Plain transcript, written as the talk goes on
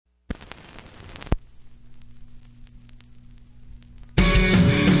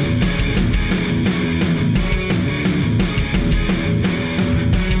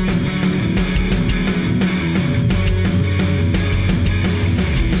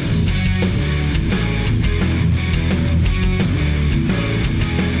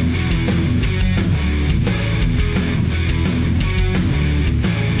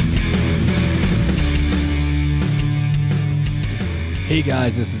Hey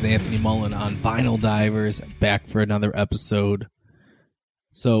guys, this is Anthony Mullen on Vinyl Divers, back for another episode.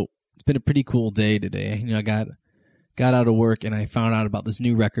 So it's been a pretty cool day today. You know, I got out of work and I found out about this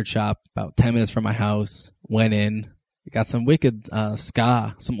new record shop about 10 minutes from my house. Went in, got some wicked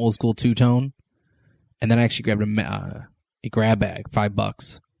ska, some old school two-tone, and then I actually grabbed a grab bag,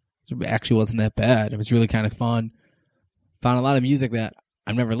 $5. It actually wasn't that bad. It was really kind of fun. Found a lot of music that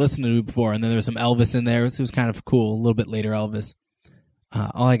I've never listened to before, and then there was some Elvis in there. So it was kind of cool. A little bit later Elvis.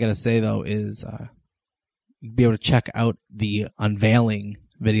 All I gotta say though is you'll be able to check out the unveiling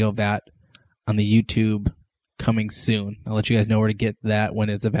video of that on the YouTube coming soon. I'll let you guys know where to get that when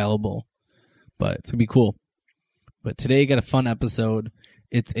it's available. But it's gonna be cool. But today you got a fun episode.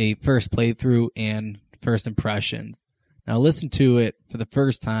 It's a first playthrough and first impressions. Now listen to it for the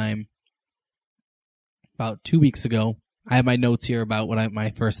first time about 2 weeks ago. I have my notes here about what my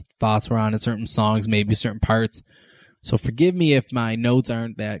first thoughts were on certain songs, maybe certain parts. So forgive me if my notes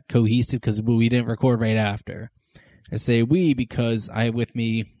aren't that cohesive because we didn't record right after. I say we because I have with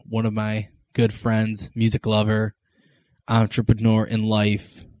me one of my good friends, music lover, entrepreneur in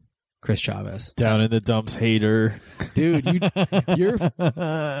life, Chris Chavez. Down in the dumps hater. Dude, you're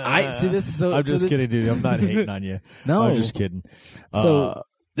I see this is so I'm just kidding, dude. I'm not hating on you. No. I'm just kidding. So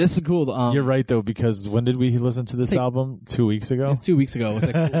this is cool. You're right though, because when did we listen to this album? 2 weeks ago? It was 2 weeks ago. It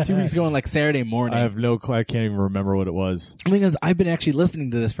was like 2 weeks ago on like Saturday morning. I have I can't even remember what it was. Because I've been actually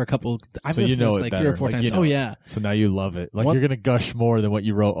listening to this for a couple. I've so you know it like better. 3 or 4 like, times. You know Oh yeah. So now you love it. Like you're gonna gush more than what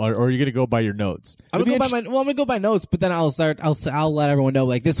you wrote, or you're gonna go by your notes. I'm gonna go by notes, but then I'll let everyone know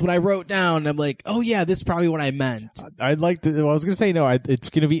like this is what I wrote down. And I'm like, oh yeah, this is probably what I meant. I'd like to. I was gonna say no. It's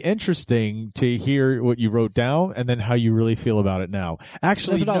gonna be interesting to hear what you wrote down and then how you really feel about it now.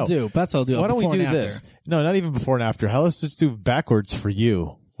 Actually, that's what I'll do. That's what I'll do. Why don't we do this? No, not even before and after. Let's just do backwards for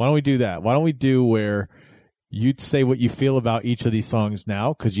you. Why don't we do that? Why don't we do where you'd say what you feel about each of these songs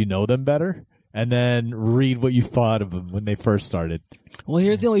now because you know them better, and then read what you thought of them when they first started. Well,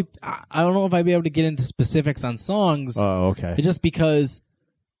 here's the only. I don't know if I'd be able to get into specifics on songs. Oh, okay. Just because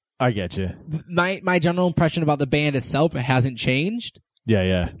I get you. My general impression about the band itself, it hasn't changed.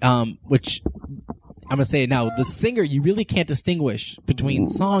 Yeah. Which I'm gonna say it now. The singer, you really can't distinguish between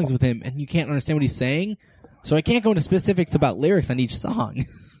songs with him, and you can't understand what he's saying. So I can't go into specifics about lyrics on each song.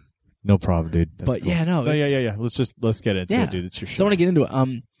 No problem, dude. That's but cool. Yeah, no. Yeah. Let's get into it, dude. It's your show. So I want to get into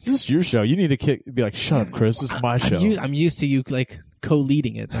it. This is your show. You need to be like, shut up, Chris. This is my show. I'm used to you like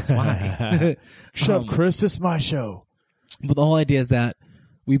co-leading it. That's why. Shut up, Chris. This is my show. But the whole idea is that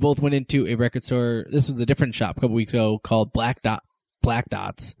we both went into a record store. This was a different shop a couple weeks ago called Black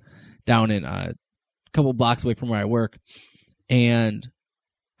Dots down in a couple blocks away from where I work. And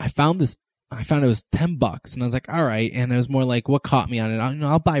I found it was $10 and I was like, all right. And it was more like what caught me on it.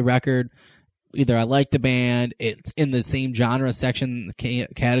 I'll buy a record. Either I like the band, it's in the same genre section,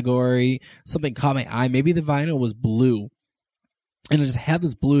 category, something caught my eye. Maybe the vinyl was blue. And it just had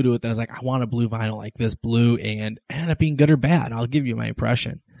this blue to it that I was like, I want a blue vinyl like this blue, and it ended up being good or bad. I'll give you my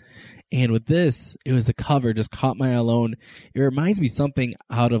impression. And with this, it was the cover just caught my eye alone. It reminds me something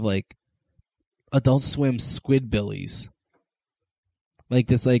out of like Adult Swim Squidbillies. Like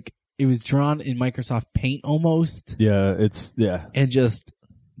this, like it was drawn in Microsoft Paint almost. Yeah, And just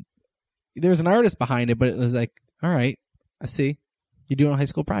there was an artist behind it, but it was like, all right, I see. You're doing a high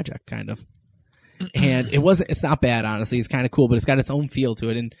school project, kind of. And it's not bad, honestly. It's kind of cool, but it's got its own feel to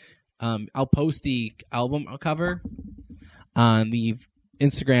it. And I'll post the album cover on the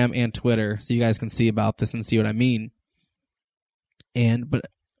Instagram and Twitter so you guys can see about this and see what I mean. But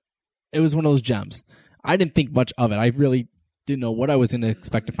it was one of those gems. I didn't think much of it. I really didn't know what I was going to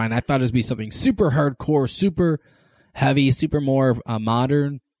expect to find. I thought it would be something super hardcore, super heavy, super more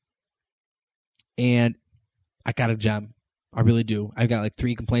modern. And I got a gem. I really do. I've got like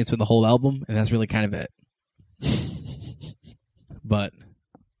 3 complaints with the whole album, and that's really kind of it. But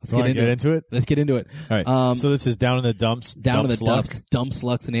let's get into it. Let's get into it. All right. So this is Down in the Dumps. Down in the Dumps. Dumps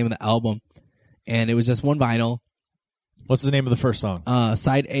Luck's the name of the album. And it was just one vinyl. What's the name of the first song?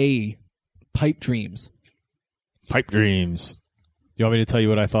 Side A, Pipe Dreams. Pipe Dreams. You want me to tell you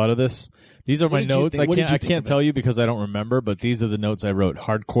what I thought of this? These are my notes. I can't tell you because I don't remember, but these are the notes I wrote.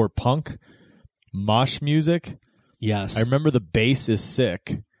 Hardcore punk, mosh music. Yes. I remember the bass is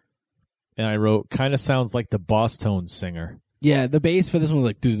sick. And I wrote, kind of sounds like the Boss Tones singer. Yeah, the bass for this one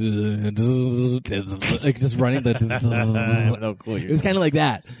was like just running the. No clue. It was kind of like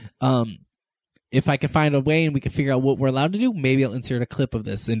that. If I can find a way and we can figure out what we're allowed to do, maybe I'll insert a clip of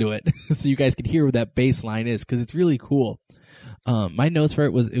this into it so you guys could hear what that bass line is because it's really cool. My notes for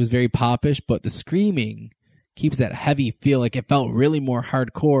it was very popish, but the screaming keeps that heavy feel. Like it felt really more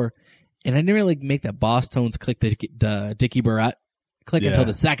hardcore, and I didn't really make that Boss Tones click the Dickie Barrett click Yeah. until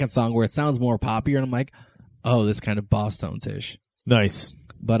the second song where it sounds more poppier, and I'm like, oh, this kind of Boss Tones-ish. Nice.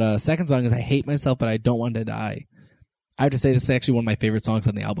 But second song is I Hate Myself, But I Don't Want to Die. I have to say this is actually one of my favorite songs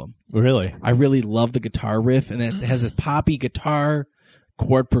on the album. Really? I really love the guitar riff, and it has this poppy guitar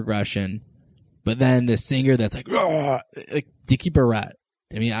chord progression, but then the singer that's like Dickie Barrett.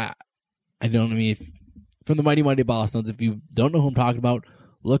 I mean, from the Mighty Mighty Boss Tones, if you don't know who I'm talking about,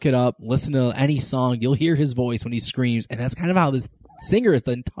 look it up, listen to any song, you'll hear his voice when he screams, and that's kind of how this singer is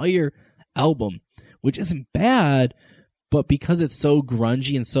the entire album, which isn't bad, but because it's so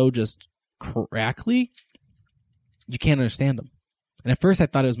grungy and so just crackly, you can't understand him. And at first I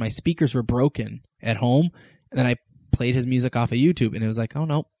thought it was my speakers were broken at home, and then I played his music off of YouTube, and it was like, oh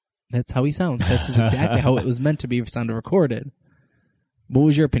no, that's how he sounds. That's exactly how it was meant to be sounded recorded. What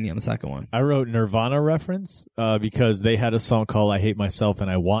was your opinion on the second one? I wrote Nirvana reference because they had a song called I Hate Myself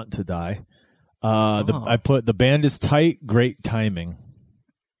and I Want to Die. I put the band is tight, great timing.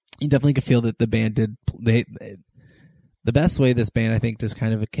 You definitely could feel that the band did. The best way this band, I think, just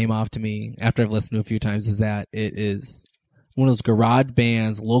kind of came off to me after I've listened to it a few times is that it is one of those garage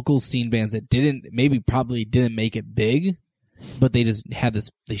bands, local scene bands that probably didn't make it big, but they just had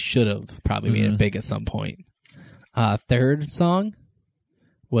this, they should have probably made it big at some point. Third song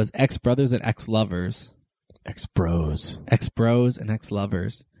was Ex-Brothers and Ex-Lovers. Ex-Bros. Ex-Bros and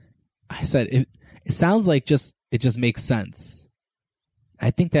Ex-Lovers. I said, it sounds like it just makes sense. I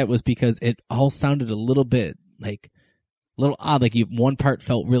think that was because it all sounded a little bit odd. Like one part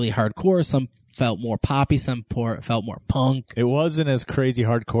felt really hardcore, some felt more poppy, some felt more punk. It wasn't as crazy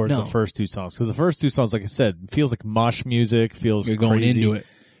hardcore as the first two songs. Because the first two songs, like I said, feels like mosh music, feels You're going crazy. into it.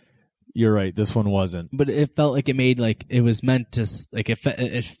 You're right. This one wasn't. But it felt like it made it was meant to it fit,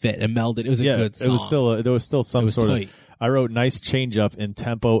 it melded. It was a good song. There was still some sort tight. of. I wrote nice change up in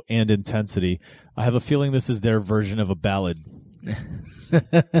tempo and intensity. I have a feeling this is their version of a ballad.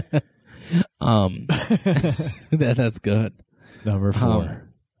 That's good. Number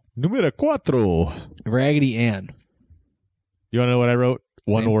 4. Numero 4. Raggedy Ann. You want to know what I wrote?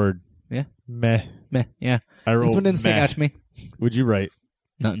 One Same. word. Yeah. Meh. Yeah. I wrote This one didn't stick meh. out to me. Would you write?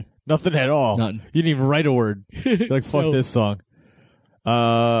 Nothing. Nothing at all. Nothing. You didn't even write a word. You're like, fuck No. this song.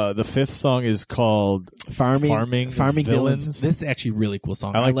 The fifth song is called Farming Villains. This is actually a really cool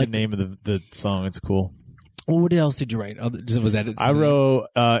song. I like the name of the song. It's cool. What else did you write? Was that it? I wrote,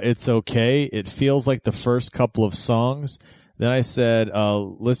 it's okay. It feels like the first couple of songs. Then I said,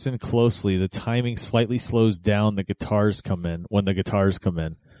 listen closely. The timing slightly slows down. When the guitars come in.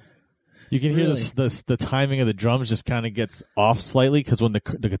 You can hear the timing of the drums just kind of gets off slightly because when the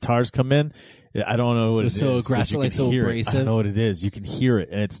guitars come in, I don't know what it is. So aggressive, but you can so hear it. abrasive. I don't know what it is. You can hear it,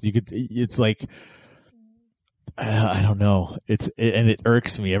 and it's like I don't know. And it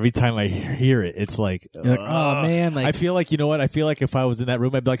irks me every time I hear it. It's like, You're like, oh man, I feel like, you know what? I feel like if I was in that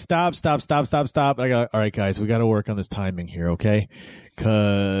room, I'd be like, stop. I go, all right, guys, we got to work on this timing here, okay?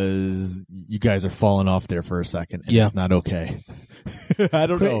 Because you guys are falling off there for a second, and it's not okay. I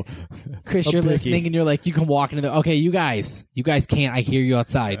don't know. Chris, I'm you're picky. listening, and you're like, you can walk into the. Okay, you guys can't. I hear you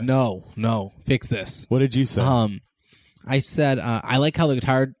outside. No, fix this. What did you say? I said I liked how the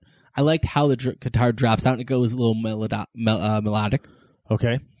guitar drops out and it goes a little melodic.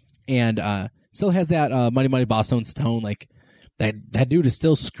 Okay. And still has that Mighty Mighty Boss Tones tone. Like that dude is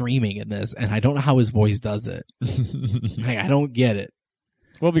still screaming in this, and I don't know how his voice does it. Like, I don't get it.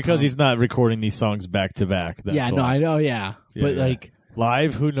 Well, because he's not recording these songs back to back. That's why. I know, but like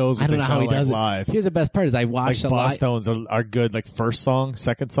live, who knows what I don't they know how sound he like does live. it. Here's the best part: is I watched Like a Boss Tones are good. Like first song,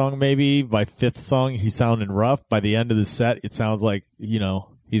 second song, maybe by fifth song, he's sounding rough. By the end of the set, it sounds like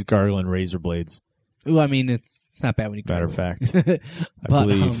he's gargling razor blades. Well, I mean, it's not bad when you. Matter of fact, but, I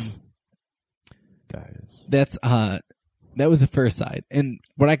believe that is. That was the first side, and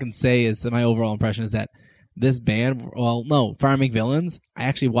what I can say is that my overall impression is that this band, Farming Villains, I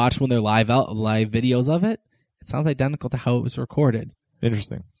actually watched one of their live videos of it. It sounds identical to how it was recorded.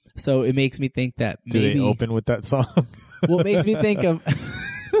 Interesting. So it makes me think that maybe Do they open with that song? Well, it makes me think of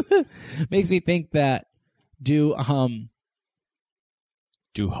that do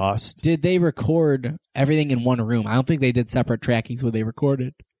Host. did they record everything in one room? I don't think they did separate trackings where they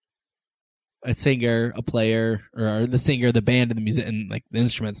recorded a singer, a player, or the singer, the band, and the music, and like the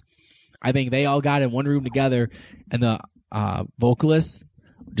instruments. I think they all got in one room together, and the vocalist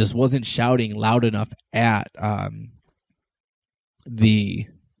just wasn't shouting loud enough at the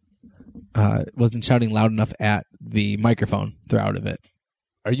microphone throughout of it.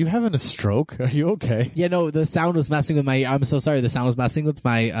 Are you having a stroke? Are you okay? Yeah, no, the sound was messing with my. I'm so sorry. The sound was messing with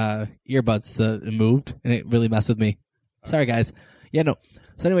my earbuds. It moved, and it really messed with me. Sorry, guys. Yeah, no.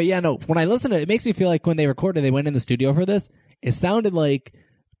 So anyway, yeah, no. When I listen to it, it makes me feel like when they recorded, they went in the studio for this. It sounded like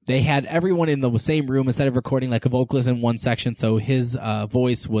they had everyone in the same room instead of recording like a vocalist in one section. So his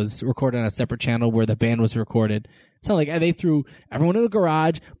voice was recorded on a separate channel where the band was recorded. It sounded like they threw everyone in the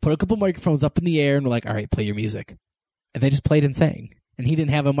garage, put a couple microphones up in the air, and were like, all right, play your music. And they just played and sang. And he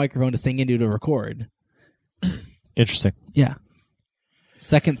didn't have a microphone to sing into to record. Interesting. Yeah.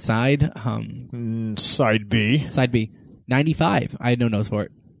 Second side. Side B. Side B. 95. I had no notes for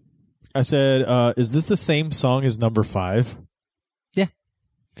it. I said, is this the same song as number 5? Yeah.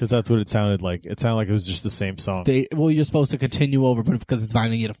 Because that's what it sounded like. It sounded like it was just the same song. You're supposed to continue over, but because it's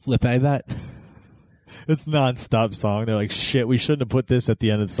vinyl, you get to flip it, I bet. It's non-stop song. They're like, shit, we shouldn't have put this at the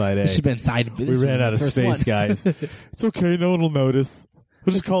end of side A. It should have been side B. We ran out of space, guys. It's okay. No one will notice.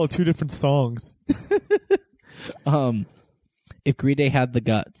 We'll just call it 2 different songs. If Green Day had the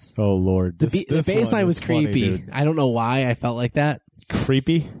guts. Oh, Lord. The bass line was creepy. Funny, I don't know why I felt like that.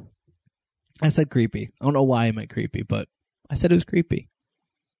 Creepy? I said creepy. I don't know why I meant creepy, but I said it was creepy.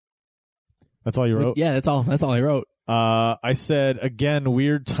 That's all you wrote? Yeah, that's all I wrote. I said, again,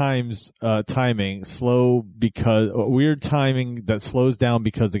 weird timing that slows down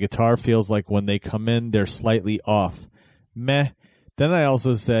because the guitar feels like when they come in, they're slightly off. Meh. Then I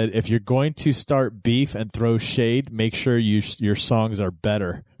also said, if you're going to start beef and throw shade, make sure your songs are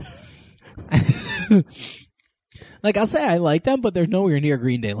better. Like, I'll say I like them, but they're nowhere near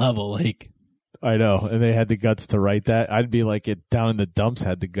Green Day level. Like, I know. And they had the guts to write that. I'd be like, it down in the dumps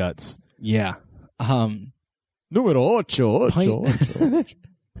had the guts. yeah. Numero ocho.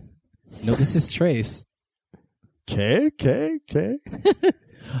 No, this is Trace. K.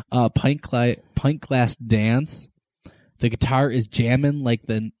 Pint glass dance. The guitar is jamming like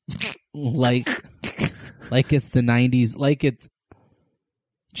it's the 90s, like it's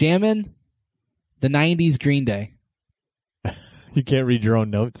jamming the 90s Green Day. You can't read your own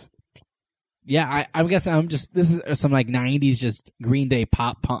notes. Yeah, I guess this is some like 90s just Green Day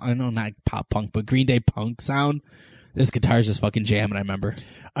pop punk. I know not pop punk, but Green Day punk sound. This guitar's just fucking jamming, I remember.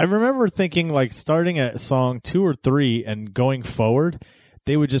 I remember thinking like starting at song 2 or 3 and going forward,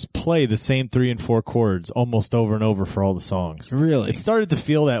 they would just play the same 3 and 4 chords almost over and over for all the songs. Really? It started to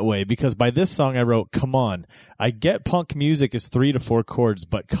feel that way because by this song I wrote, come on. I get punk music is 3 to 4 chords,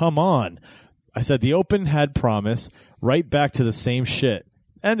 but come on. I said the open had promise, right back to the same shit.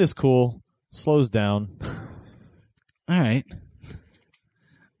 End is cool. Slows down. All right.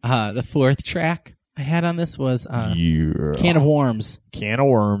 The fourth track I had on this was Can of Worms. Can of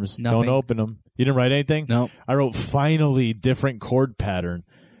Worms. Nothing. Don't open them. You didn't write anything? No. I wrote finally different chord pattern.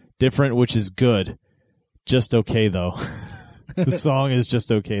 Different, which is good. Just okay, though. The song is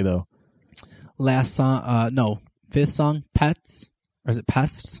just okay, though. Last song, fifth song, Pets. Or is it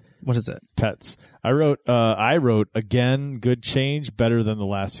Pests? What is it? Pets. I wrote again, good change, better than the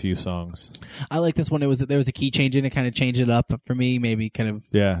last few songs. I like this one. There was a key change in it, kind of changed it up for me, maybe kind of.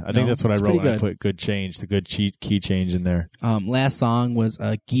 Yeah, I think that's what I wrote when good. I put good change, the good key change in there. Last song was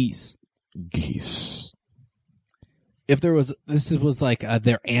Geese. Geese. If there was, this was like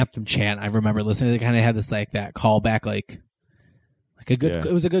their anthem chant. I remember listening. They kind of had this like that callback, like a good. Yeah.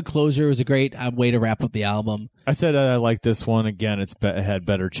 It was a good closure. It was a great way to wrap up the album. I said I like this one again. It had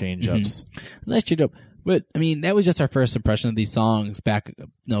better change ups. Mm-hmm. Nice change up. But I mean, that was just our first impression of these songs back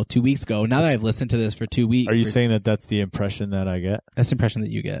 2 weeks ago. Now that I've listened to this for 2 weeks, are you saying that that's the impression that I get? That's the impression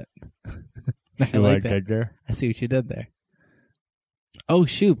that you get. I like that. There? I see what you did there. Oh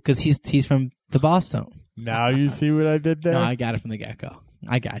shoot, because he's from the Boston. Now you see what I did there? No, I got it from the get-go.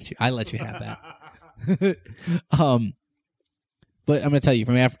 I got you. I let you have that. But I'm going to tell you,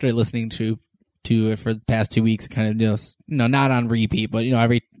 from after listening to it for the past 2 weeks, kind of, not on repeat, but,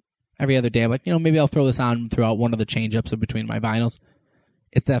 every other day, I'm like, maybe I'll throw this on throughout one of the change-ups in between my vinyls.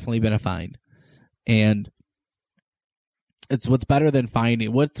 It's definitely been a find. And it's what's better than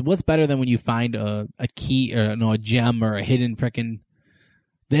finding, what's better than when you find a key or, a gem or a hidden frickin'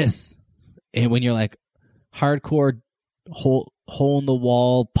 this. And when you're like, hardcore hole in the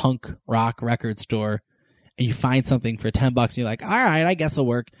wall punk rock record store, and you find something for $10 and you're like, all right, I guess it'll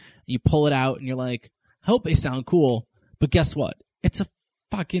work. And you pull it out and you're like, I hope they sound cool. But guess what? It's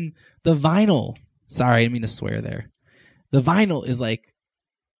the vinyl. Sorry, I didn't mean to swear there. The vinyl is like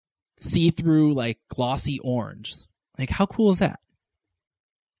see-through, like glossy orange. Like, how cool is that?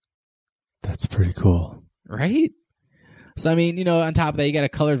 That's pretty cool. Right? So, I mean, on top of that, you got a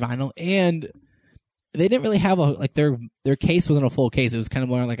colored vinyl, and they didn't really have their case wasn't a full case. It was kind of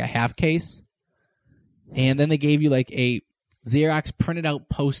more like a half case. And then they gave you like a Xerox printed out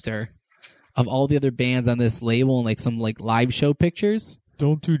poster of all the other bands on this label and like some like live show pictures.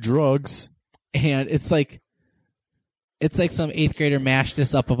 Don't do drugs. And it's like, It's like some 8th grader mashed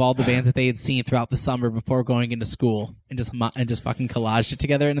this up of all the bands that they had seen throughout the summer before going into school and just fucking collaged it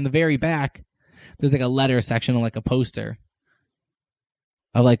together. And in the very back, there's like a letter section and like a poster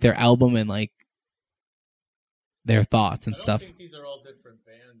of like their album and like their thoughts and stuff. I think these are all different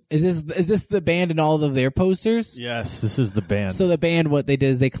bands. Is this the band and all of their posters? Yes, this is the band. So the band, what they did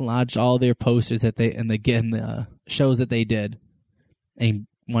is they collaged all their posters that they and the shows that they did, and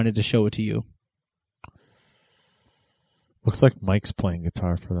wanted to show it to you. Looks like Mike's playing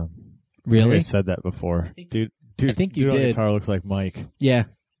guitar for them. Really? I said that before, dude. I think you dude on did. guitar looks like Mike. Yeah.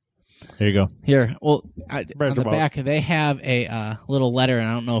 There you go. Here, well, on Right the above. back they have a little letter, and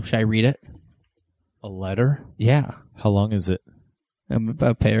I don't know if should I read it. A letter? Yeah, How long is it?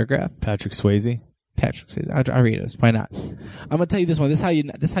 a paragraph. Patrick Swayze. Patrick says, "I'll read this. Why not?" I'm gonna tell you this one. This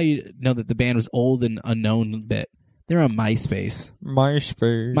is how you know that the band was old and unknown a bit. They're on MySpace.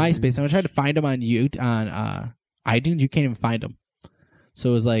 MySpace. I'm gonna try to find them on iTunes. You can't even find them. So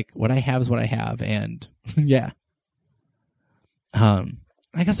it was like, what I have is what I have, and yeah.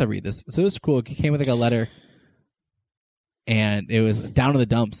 I guess I'll read this. So it was cool. It came with like a letter, and it was Down in the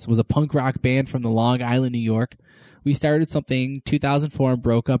Dumps. It was a punk rock band from the Long Island, New York. We started something 2004 and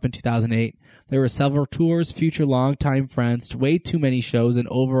broke up in 2008. There were several tours, future longtime friends, way too many shows, and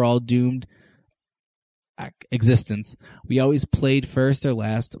overall doomed existence. We always played first or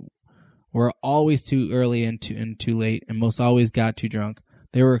last. We're always too early and too late, and most always got too drunk.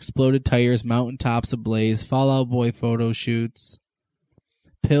 There were exploded tires, mountaintops ablaze, Fall Out Boy photo shoots,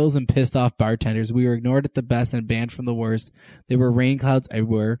 pills and pissed off bartenders. We were ignored at the best and banned from the worst. There were rain clouds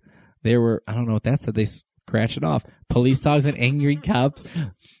everywhere. There were, I don't know what that said. They scratched it off. Police dogs and angry cops.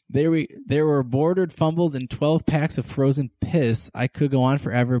 There were bordered fumbles and 12 packs of frozen piss. I could go on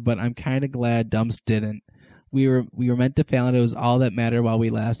forever, but I'm kind of glad Dumps didn't. We were meant to fail, and it was all that mattered while we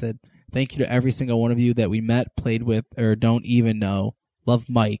lasted. Thank you to every single one of you that we met, played with, or don't even know. Love,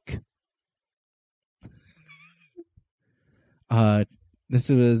 Mike. This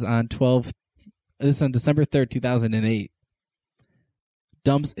was on December 3rd, 2008.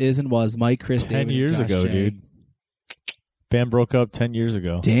 Dumps is and was Mike, Chris, 10 David, years Josh ago, J. dude. Band broke up 10 years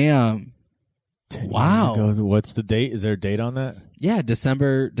ago. Damn. 10 Wow. years ago. What's the date? Is there a date on that? Yeah,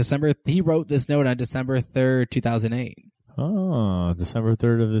 December. He wrote this note on December 3rd, 2008. Oh, December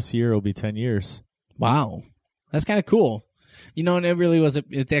 3rd of this year will be 10 years. Wow. That's kind of cool. You know, and it really was,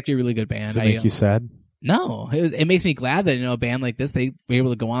 it's actually a really good band. Does it make you sad? No, it makes me glad that, a band like this, they were able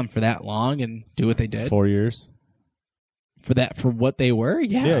to go on for that long and do what they did. 4 years? For what they were?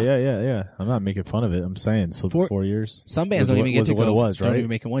 Yeah. Yeah. I'm not making fun of it. I'm saying, so 4 years. Some bands don't even get to what go. it was, don't right? even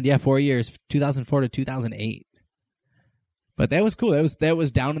make it one. Yeah, 4 years, 2004 to 2008. But that was cool. That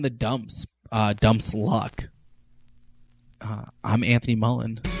was Down in the Dumps. Dumps Luck. I'm Anthony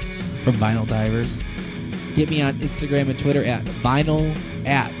Mullen from Vinyl Divers. Get me on Instagram and Twitter at Vinyl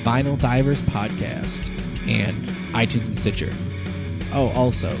Divers Podcast and iTunes and Stitcher. Oh,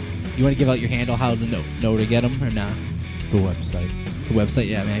 also, you want to give out your handle, how to know to get them or not? The website. The website,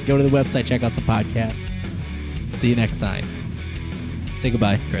 yeah, man. Go to the website, check out some podcasts. See you next time. Say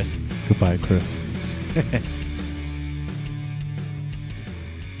goodbye, Chris. Goodbye, Chris.